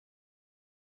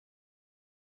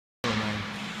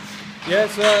Yeah,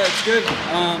 it's good.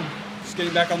 Just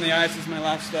getting back on the ice. This is my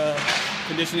last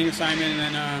conditioning assignment,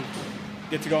 and then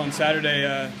get to go on Saturday.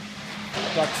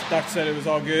 Doc said it was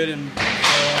all good, and so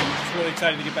I'm just really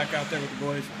excited to get back out there with the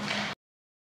boys.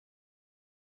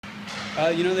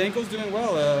 The ankle's doing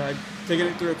well. I've taken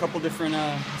it through a couple different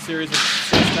series of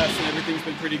stress tests, and everything's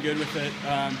been pretty good with it.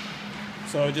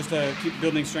 So just keep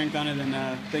building strength on it, and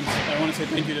I want to say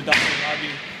thank you to Dr.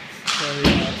 Ravi, for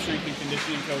the strength and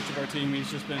conditioning coach of our team. He's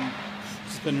just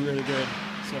been really good.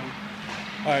 So,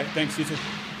 all right, thanks, you too.